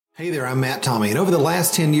Hey there, I'm Matt Tommy, and over the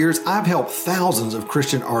last 10 years, I've helped thousands of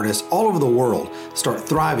Christian artists all over the world start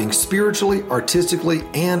thriving spiritually, artistically,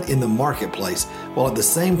 and in the marketplace, while at the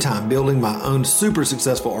same time building my own super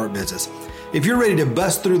successful art business. If you're ready to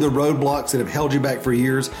bust through the roadblocks that have held you back for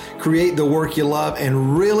years, create the work you love,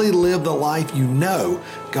 and really live the life you know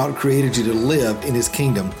God created you to live in His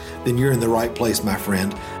kingdom, then you're in the right place, my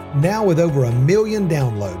friend. Now with over 1 million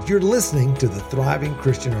downloads, you're listening to the Thriving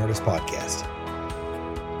Christian Artist Podcast.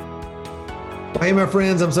 Hey, my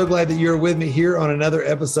friends, I'm so glad that you're with me here on another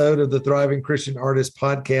episode of the Thriving Christian Artist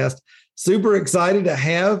Podcast. Super excited to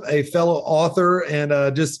have a fellow author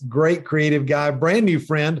and just great creative guy, brand new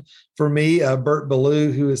friend for me, Bert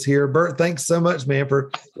Ballou, who is here. Bert, thanks so much, man, for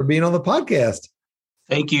being on the podcast.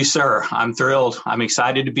 Thank you, sir. I'm thrilled. I'm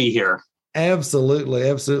excited to be here. Absolutely.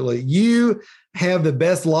 Absolutely. You have the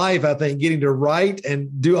best life, I think, getting to write and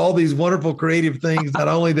do all these wonderful creative things, not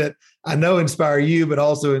only that I know inspire you, but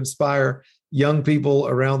also inspire young people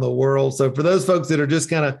around the world. So for those folks that are just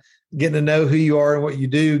kind of getting to know who you are and what you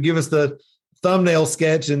do, give us the thumbnail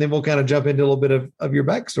sketch, and then we'll kind of jump into a little bit of your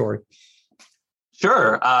backstory.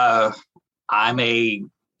 Sure. I'm a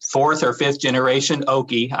fourth or fifth generation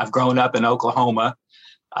Okie. I've grown up in Oklahoma.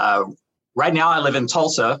 Right now I live in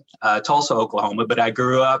Tulsa, Oklahoma, but I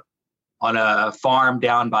grew up on a farm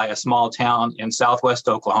down by a small town in southwest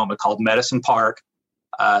Oklahoma called Medicine Park,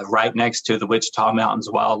 right next to the Wichita Mountains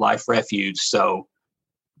Wildlife Refuge. So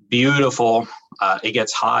beautiful. It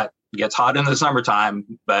gets hot in the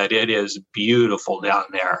summertime, but it is beautiful down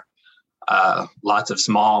there. Lots of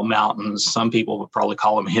small mountains. Some people would probably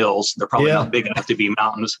call them hills. They're probably not big enough to be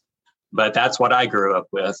mountains, but that's what I grew up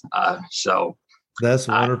with. So that's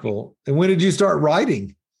wonderful. And when did you start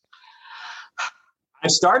writing? I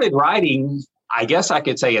started writing, I guess I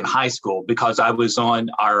could say in high school, because I was on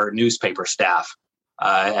our newspaper staff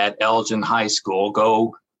at Elgin High School.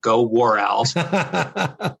 Go War Owls.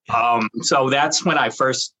 So that's when I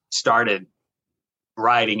first started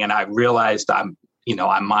writing, and I realized I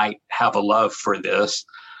might have a love for this.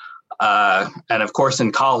 And of course,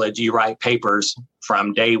 in college, you write papers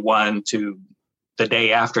from day one to the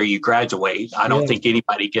day after you graduate. I don't think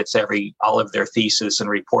anybody gets all of their thesis and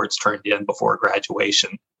reports turned in before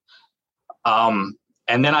graduation. And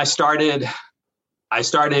then I started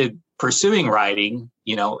pursuing writing,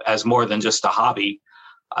 as more than just a hobby.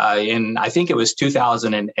 I think it was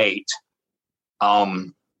 2008.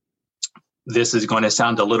 This is going to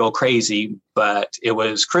sound a little crazy, but it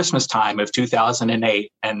was Christmas time of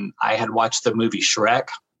 2008, and I had watched the movie Shrek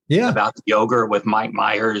about the ogre with Mike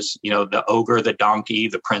Myers, the ogre, the donkey,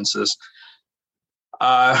 the princess,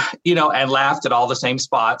 and laughed at all the same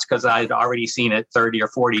spots because I had already seen it 30 or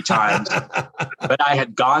 40 times. But I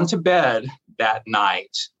had gone to bed that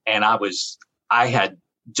night, and I had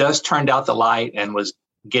just turned out the light and was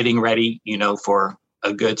getting ready, for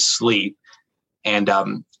a good sleep. And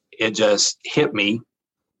it just hit me,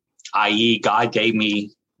 i.e. God gave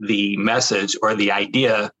me the message or the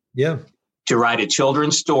idea to write a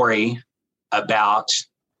children's story about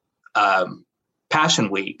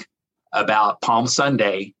Passion Week, about Palm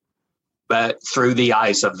Sunday, but through the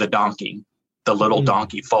eyes of the donkey, the little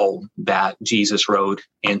donkey foal that Jesus rode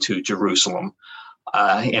into Jerusalem.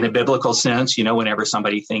 In a biblical sense, whenever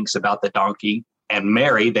somebody thinks about the donkey and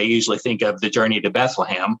Mary, they usually think of the journey to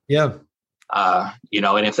Bethlehem. And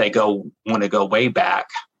if they want to go way back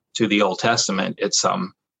to the Old Testament, it's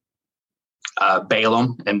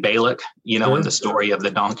Balaam and Balak, in the story of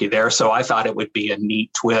the donkey there. So I thought it would be a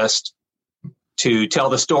neat twist to tell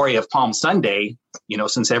the story of Palm Sunday,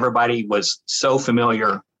 since everybody was so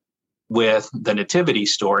familiar with the Nativity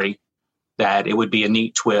story, that it would be a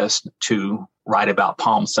neat twist to write about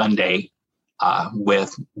Palm Sunday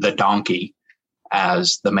with the donkey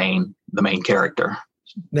as the main character.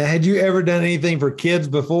 Now, had you ever done anything for kids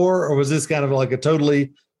before, or was this kind of like a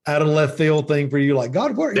totally out of left field thing for you? Like,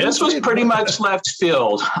 God, what? This was pretty much left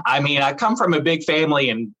field. I mean, I come from a big family,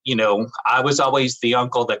 and I was always the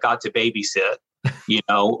uncle that got to babysit,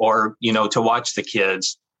 or to watch the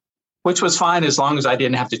kids, which was fine as long as I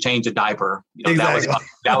didn't have to change a diaper. Exactly.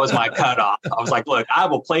 That was my cutoff. I was like, look, I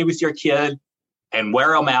will play with your kid and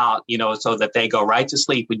wear them out, so that they go right to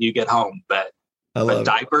sleep when you get home. But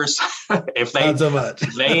diapers, if they, not so much.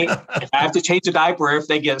 if I have to change a diaper, if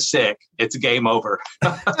they get sick, it's game over.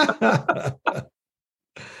 I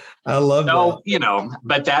love that.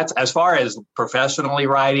 But that's as far as professionally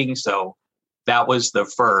writing. So that was the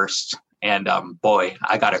first. And boy,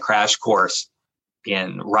 I got a crash course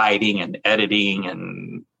in writing and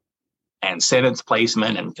editing and sentence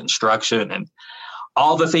placement and construction and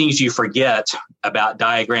all the things you forget about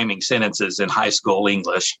diagramming sentences in high school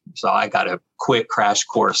English. So I got a quick crash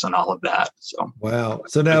course on all of that. So wow.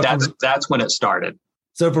 So now that's when it started.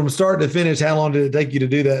 So from start to finish, how long did it take you to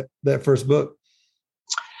do that first book?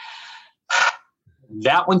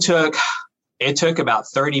 That one took about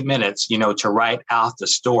 30 minutes, to write out the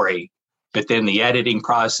story. But then the editing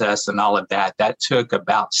process and all of that took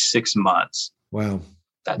about 6 months. Wow.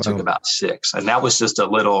 That took about 6. And that was just a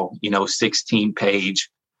little, 16-page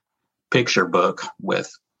picture book with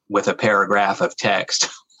a paragraph of text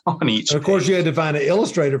on each. And of course, you had to find an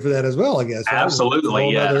illustrator for that as well, I guess. Right?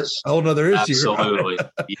 Absolutely, yes. A whole nother issue. Absolutely,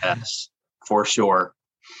 yes, for sure.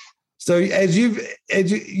 So as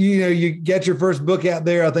you get your first book out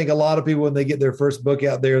there, I think a lot of people, when they get their first book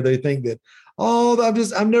out there, they think that,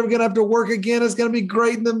 I'm never going to have to work again. It's going to be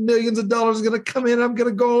great. And the millions of dollars are going to come in. I'm going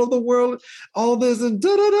to go all over the world, all this and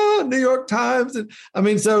New York Times. And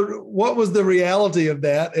so what was the reality of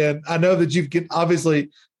that? And I know that you've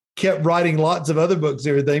obviously kept writing lots of other books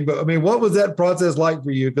and everything, but what was that process like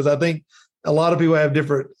for you? Because I think a lot of people have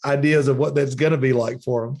different ideas of what that's going to be like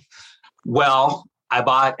for them. Well, I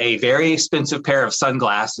bought a very expensive pair of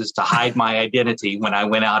sunglasses to hide my identity when I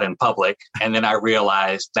went out in public. And then I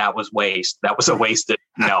realized that was waste. That was a wasted.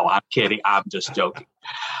 No, I'm kidding. I'm just joking.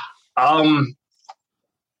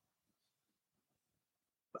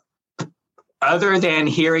 Other than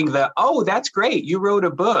hearing that's great, you wrote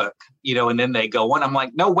a book, and then they go on. I'm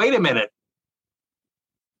like, no, wait a minute.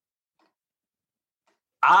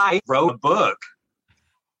 I wrote a book.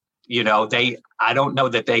 I don't know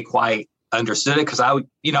that they quite understood it, because I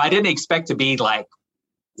didn't expect to be like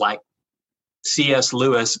C.S.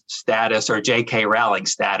 Lewis status or J.K. Rowling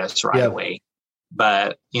status right away.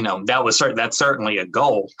 But, that's certainly a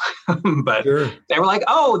goal. But sure. They were like,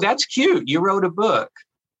 oh, that's cute. You wrote a book.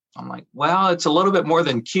 I'm like, well, it's a little bit more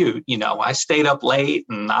than cute. I stayed up late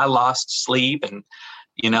and I lost sleep, and,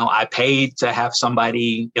 I paid to have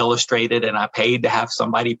somebody illustrate it, and I paid to have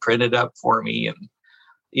somebody print it up for me. And,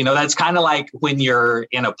 that's kind of like when you're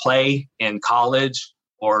in a play in college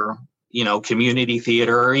or, community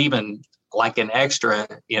theater, or even like an extra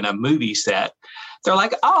in a movie set. They're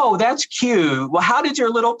like, oh, that's cute. Well, how did your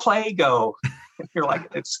little play go? You're like,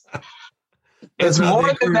 it's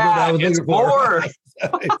more than that. It's more.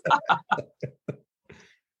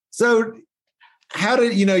 So how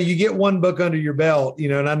did, you get one book under your belt,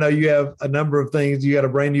 and I know you have a number of things. You got a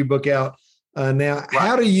brand new book out now. Right.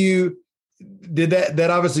 How did that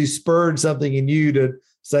obviously spurred something in you to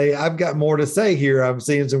say, I've got more to say here. I'm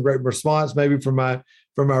seeing some great response maybe from my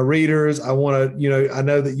readers. I want to, I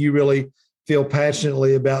know that you really feel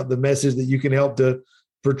passionately about the message that you can help to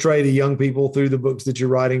portray to young people through the books that you're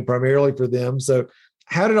writing primarily for them. So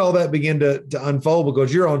how did all that begin to unfold?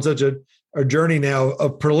 Because you're on such a journey now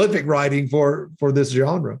of prolific writing for this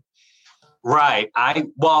genre. Right. I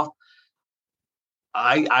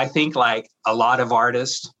think like a lot of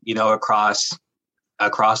artists,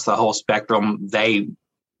 across the whole spectrum, they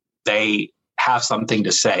have something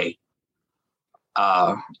to say.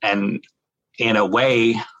 And in a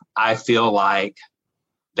way, I feel like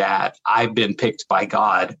that I've been picked by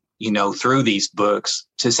God, through these books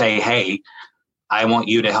to say, hey, I want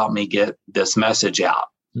you to help me get this message out.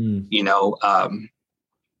 The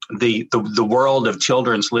world of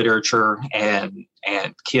children's literature and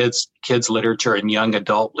kids literature and young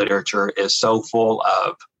adult literature is so full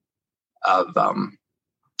of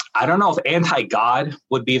I don't know if anti-God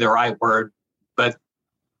would be the right word, but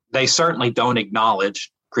they certainly don't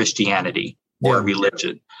acknowledge Christianity or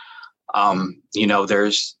religion.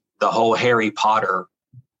 There's the whole Harry Potter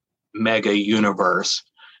mega universe,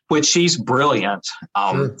 which she's brilliant.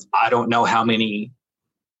 Sure. I don't know how many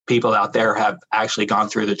people out there have actually gone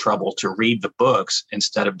through the trouble to read the books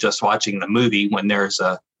instead of just watching the movie when there's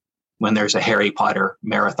a Harry Potter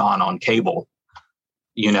marathon on cable,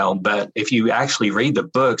 but if you actually read the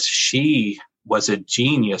books, she was a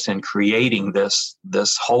genius in creating this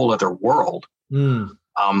whole other world.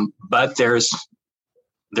 But there's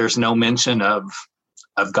no mention of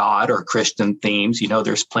God or Christian themes.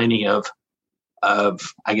 There's plenty of I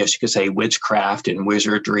guess you could say witchcraft and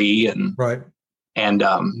wizardry and right. And,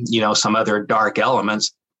 some other dark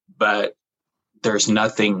elements, but there's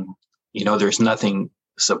nothing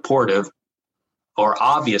supportive or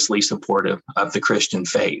obviously supportive of the Christian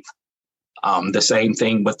faith. The same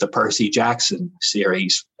thing with the Percy Jackson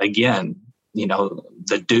series. Again,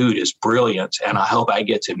 the dude is brilliant, and I hope I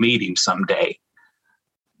get to meet him someday.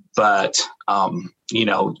 But,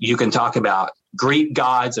 you can talk about Greek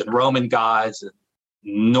gods and Roman gods and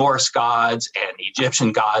Norse gods and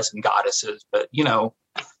Egyptian gods and goddesses, but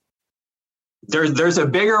there's a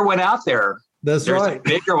bigger one out there, That's There's right. a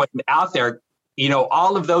bigger one out there.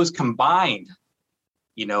 All of those combined,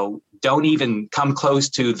 don't even come close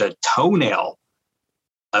to the toenail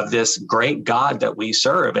of this great God that we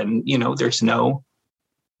serve. And, there's no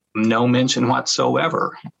mention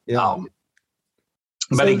whatsoever. Yeah.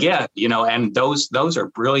 But again, and those are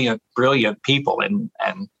brilliant people. And,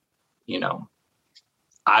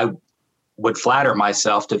 I would flatter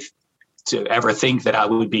myself to ever think that I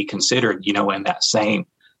would be considered, in that same,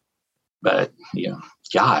 but,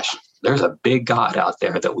 gosh, there's a big God out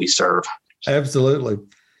there that we serve. Absolutely.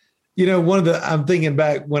 I'm thinking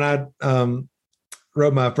back when I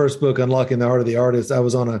wrote my first book, Unlocking the Heart of the Artist. I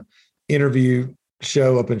was on an interview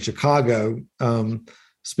show up in Chicago,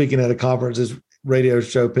 speaking at a conference. This radio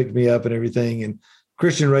show picked me up and everything, and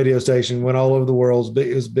Christian radio station, went all over the world.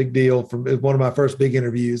 It was a big deal. It was one of my first big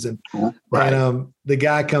interviews. And, right. and the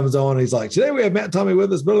guy comes on, and he's like, today we have Matt Tommey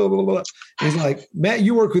with us, blah, blah, blah, blah. He's like, Matt,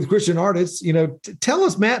 you work with Christian artists. Tell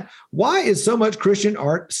us, Matt, why is so much Christian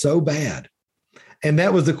art so bad? And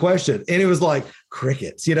that was the question. And it was like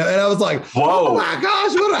crickets, and I was like, whoa, oh my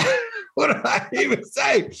gosh, what do I even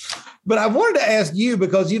say? But I wanted to ask you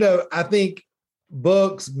because, I think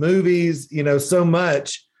books, movies, so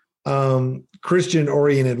much Christian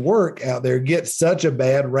oriented work out there gets such a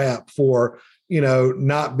bad rap for,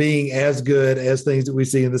 not being as good as things that we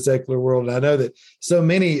see in the secular world. And I know that so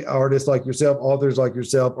many artists like yourself, authors like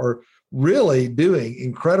yourself, are really doing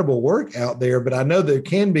incredible work out there. But I know there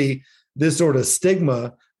can be this sort of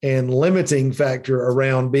stigma and limiting factor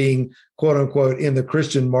around being, quote unquote, in the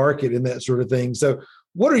Christian market and that sort of thing. So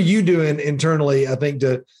what are you doing internally, I think,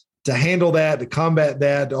 to handle that, to combat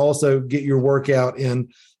that, to also get your work out in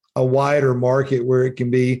a wider market where it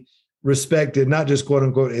can be respected, not just quote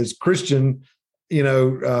unquote as Christian,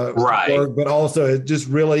 right, work, but also as just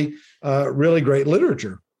really, really great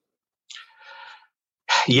literature?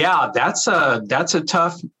 Yeah, that's a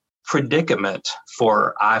tough predicament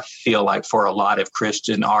I feel like for a lot of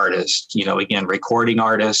Christian artists, again, recording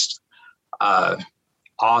artists,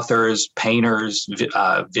 authors, painters,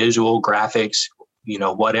 visual graphics,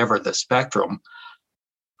 whatever the spectrum.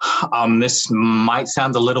 This might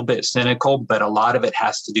sound a little bit cynical, but a lot of it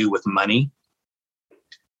has to do with money.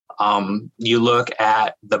 You look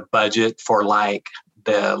at the budget for like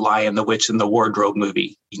the Lion, the Witch, and the Wardrobe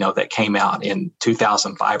movie, that came out in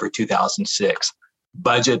 2005 or 2006.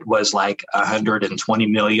 Budget was like 120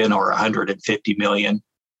 million or 150 million.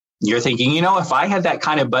 You're thinking, if I had that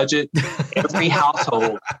kind of budget, every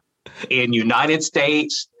household in United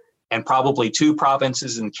States and probably 2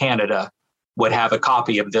 provinces in Canada would have a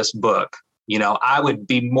copy of this book. I would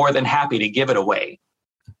be more than happy to give it away.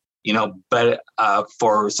 But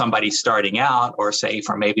for somebody starting out, or say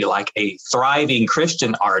for maybe like a thriving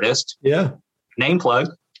Christian artist, name plug,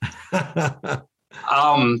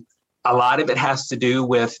 a lot of it has to do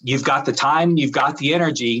with, you've got the time, you've got the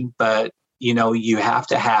energy, but you have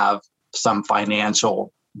to have some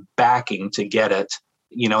financial backing to get it,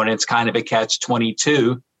 and it's kind of a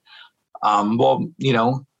catch-22.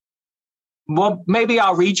 Well, maybe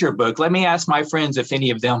I'll read your book. Let me ask my friends if any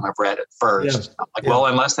of them have read it first. Well,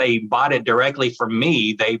 unless they bought it directly from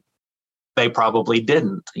me, they probably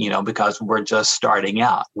didn't, because we're just starting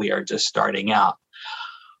out. We are just starting out.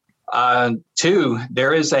 2,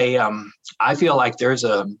 there is I feel like there's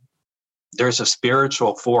a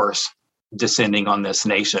spiritual force descending on this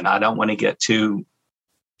nation. I don't want to get too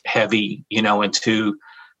heavy, into,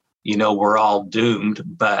 we're all doomed,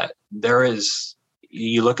 but there is,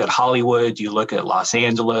 you look at Hollywood, you look at Los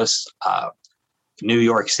Angeles, New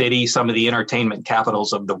York City, some of the entertainment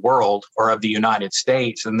capitals of the world or of the United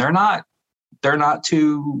States, and they're not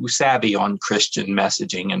too savvy on Christian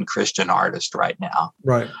messaging and Christian artists right now.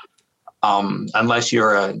 Right. Unless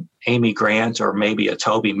you're a Amy Grant or maybe a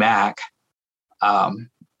Toby Mac,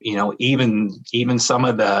 even some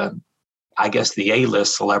of the, I guess, the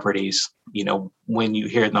A-list celebrities, when you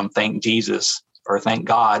hear them thank Jesus or thank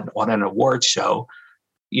God on an awards show,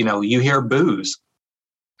 you hear boos.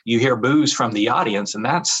 You hear boos from the audience, and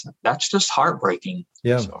that's just heartbreaking.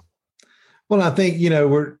 Yeah. So. Well, I think,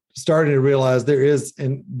 we're starting to realize there is,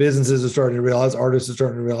 and businesses are starting to realize, artists are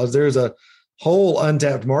starting to realize there's a whole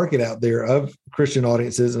untapped market out there of Christian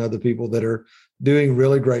audiences and other people that are doing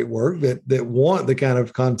really great work that want the kind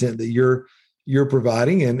of content that you're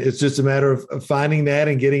providing. And it's just a matter of finding that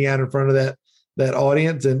and getting out in front of that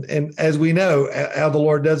audience. And as we know, how the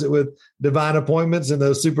Lord does it with divine appointments and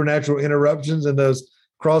those supernatural interruptions and those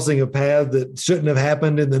crossing of paths that shouldn't have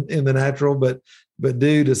happened in the natural, but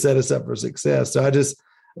do to set us up for success. So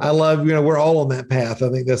I love, we're all on that path. I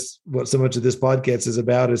think that's what so much of this podcast is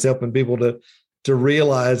about, is helping people to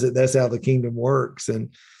realize that that's how the kingdom works. And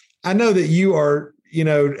I know that you are,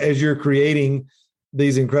 as you're creating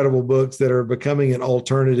these incredible books that are becoming an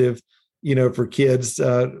alternative, for kids.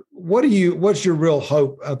 What's your real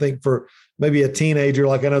hope, I think, for maybe a teenager?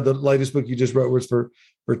 Like I know the latest book you just wrote was for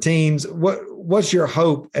teens. What's your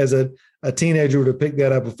hope as a teenager to pick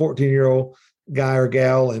that up, a 14-year-old guy or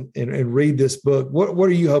gal and read this book? What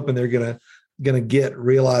are you hoping they're going to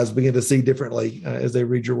realize, begin to see differently as they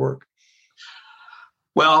read your work?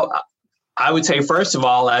 Well, I would say, first of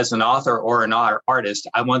all, as an author or an artist,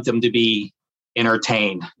 I want them to be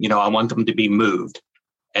entertained. I want them to be moved.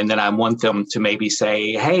 And then I want them to maybe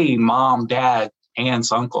say, hey, mom, dad,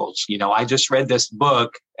 aunts, uncles, I just read this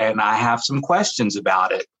book and I have some questions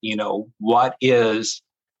about it. What is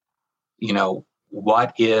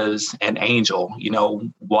an angel?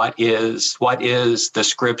 What is the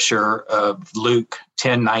scripture of Luke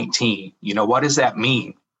 10:19? What does that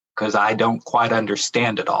mean? Because I don't quite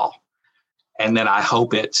understand it all. And then I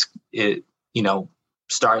hope it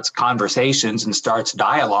starts conversations and starts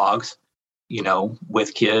dialogues,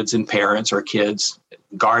 with kids and parents or kids,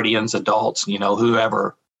 guardians, adults,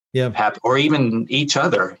 whoever, or even each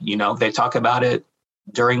other. They talk about it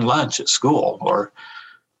during lunch at school,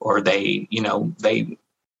 or they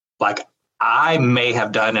like I may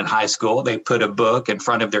have done in high school. They put a book in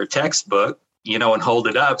front of their textbook, and hold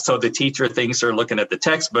it up so the teacher thinks they're looking at the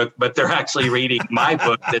textbook, but they're actually reading my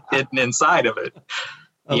book that's hidden inside of it.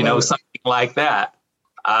 Something like that.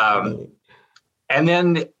 And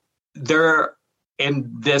then there, in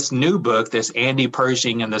this new book, this Andy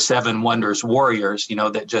Pershing and the Seven Wonders Warriors,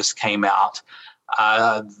 that just came out,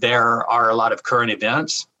 there are a lot of current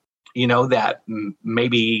events, that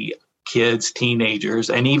maybe kids, teenagers,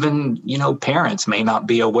 and even, parents may not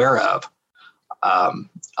be aware of.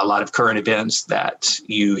 A lot of current events that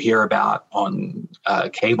you hear about on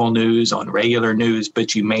cable news, on regular news,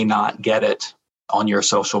 but you may not get it on your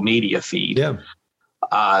social media feed. Yeah.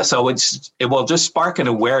 So it will just spark an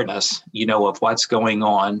awareness, of what's going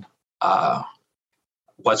on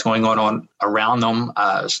around them.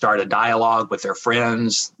 Start a dialogue with their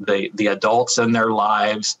friends, the adults in their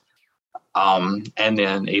lives, and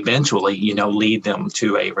then eventually, lead them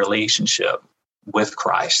to a relationship with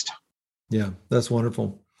Christ. Yeah, that's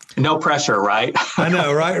wonderful. No pressure, right? I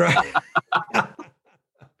know, right.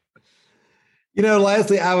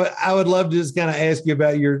 Lastly, I would love to just kind of ask you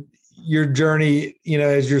about your journey,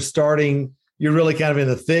 as you're starting, you're really kind of in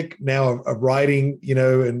the thick now of writing,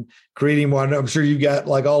 and creating more. I'm sure you've got,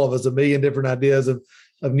 like all of us, a million different ideas of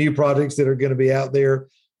new projects that are going to be out there.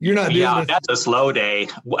 You're not doing this. That's a slow day.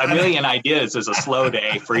 A million ideas is a slow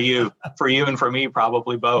day for you and for me,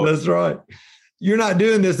 probably both. That's right. You're not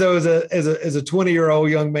doing this though as a 20-year-old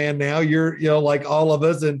young man now. You're, like all of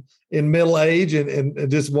us in middle age and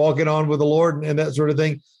just walking on with the Lord and that sort of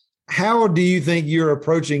thing. How do you think you're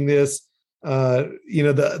approaching this,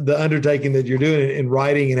 the undertaking that you're doing in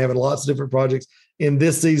writing and having lots of different projects in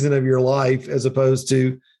this season of your life, as opposed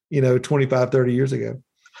to, 25, 30 years ago?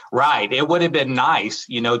 Right. It would have been nice,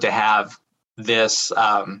 to have this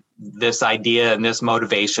idea and this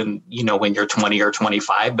motivation, when you're 20 or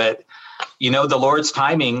 25, but the Lord's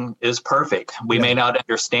timing is perfect. We may not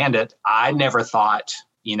understand it. I never thought,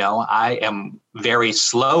 I am very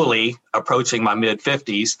slowly approaching my mid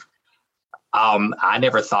 50s. I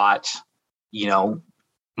never thought,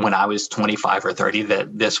 when I was 25 or 30,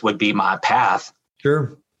 that this would be my path,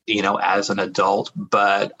 sure, as an adult,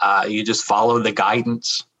 but you just follow the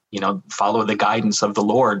guidance, of the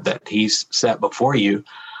Lord that He's set before you.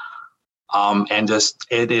 And just,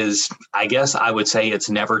 it is, I guess I would say it's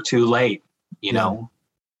never too late.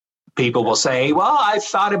 People will say, well, I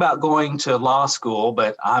thought about going to law school,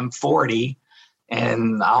 but I'm 40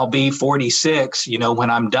 and I'll be 46, when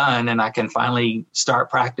I'm done and I can finally start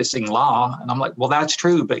practicing law. And I'm like, well, that's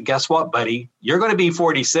true. But guess what, buddy? You're going to be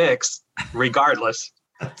 46 regardless,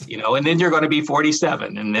 and then you're going to be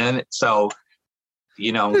 47. And then, so,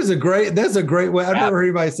 that's a great way. I've never heard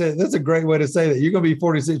anybody say that's a great way to say that. You're going to be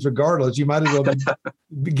 46 regardless. You might as well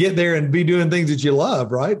get there and be doing things that you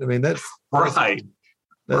love, right? I mean, that's right.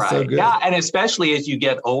 That's right. So good. Yeah. And especially as you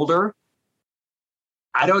get older,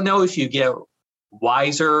 I don't know if you get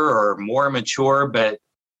wiser or more mature, but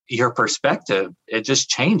your perspective, it just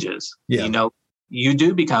changes. Yeah. You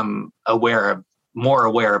do become more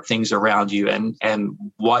aware of things around you and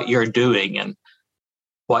what you're doing and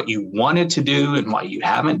what you wanted to do and what you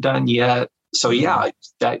haven't done yet. So yeah,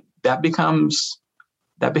 that becomes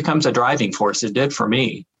a driving force. It did for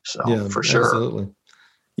me. So yeah, for sure. Absolutely.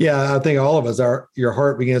 Yeah. I think all of us your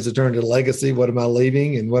heart begins to turn to legacy. What am I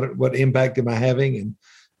leaving and what impact am I having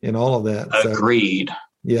and all of that. Agreed. So,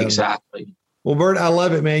 yeah. Exactly. Well, Bert, I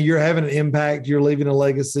love it, man. You're having an impact. You're leaving a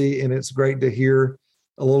legacy, and it's great to hear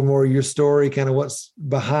a little more of your story, kind of what's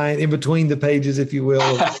behind, in between the pages, if you will,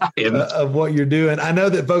 of what you're doing. I know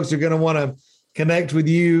that folks are going to want to connect with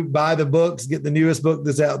you, buy the books, get the newest book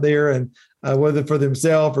that's out there, and whether for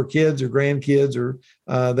themselves or kids or grandkids or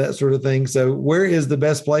that sort of thing. So where is the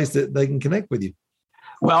best place that they can connect with you?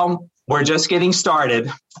 Well, we're just getting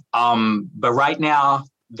started. But right now,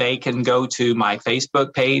 they can go to my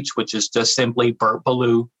Facebook page, which is just simply Bert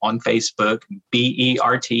Ballou on Facebook,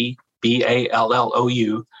 BERT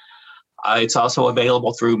BALLOU. It's also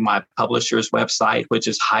available through my publisher's website, which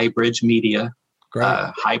is Highbridge Media,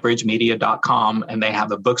 highbridgemedia.com. And they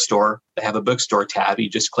have a bookstore. They have a bookstore tab. You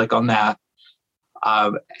just click on that.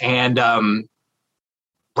 Right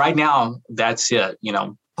now, that's it. You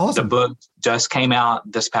know, awesome. The book just came out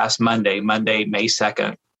this past Monday, May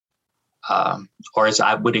 2nd. Or as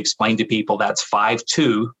I would explain to people, that's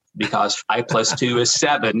 5-2. Because 5 + 2 is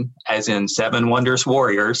 7, as in 7 Wondrous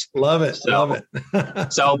Warriors. Love it. Love it.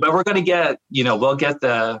 But we're going to get, we'll get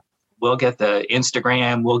the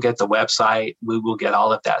Instagram, we'll get the website, we will get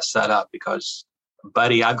all of that set up because,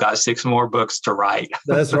 buddy, I've got 6 more books to write.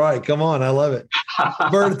 That's right. Come on. I love it.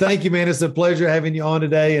 Bert, thank you, man. It's a pleasure having you on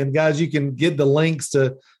today. And guys, you can get the links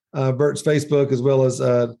to Bert's Facebook as well as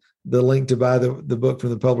the link to buy the book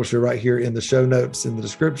from the publisher right here in the show notes in the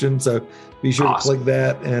description. So be sure to click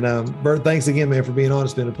that. And Bert, thanks again, man, for being on.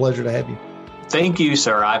 It's been a pleasure to have you. Thank you,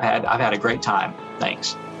 sir. I've had a great time.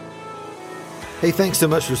 Thanks. Hey, thanks so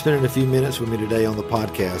much for spending a few minutes with me today on the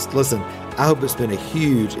podcast. Listen, I hope it's been a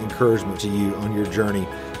huge encouragement to you on your journey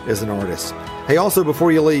as an artist. Hey, also,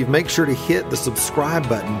 before you leave, make sure to hit the subscribe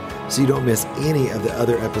button so you don't miss any of the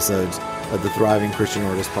other episodes of the Thriving Christian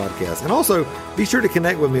Artist podcast. And also, be sure to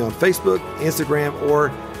connect with me on Facebook, Instagram, or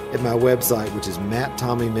at my website, which is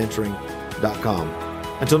matttommeymentoring.com.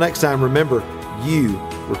 Until next time, remember, you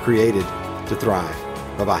were created to thrive.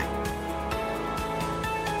 Bye-bye.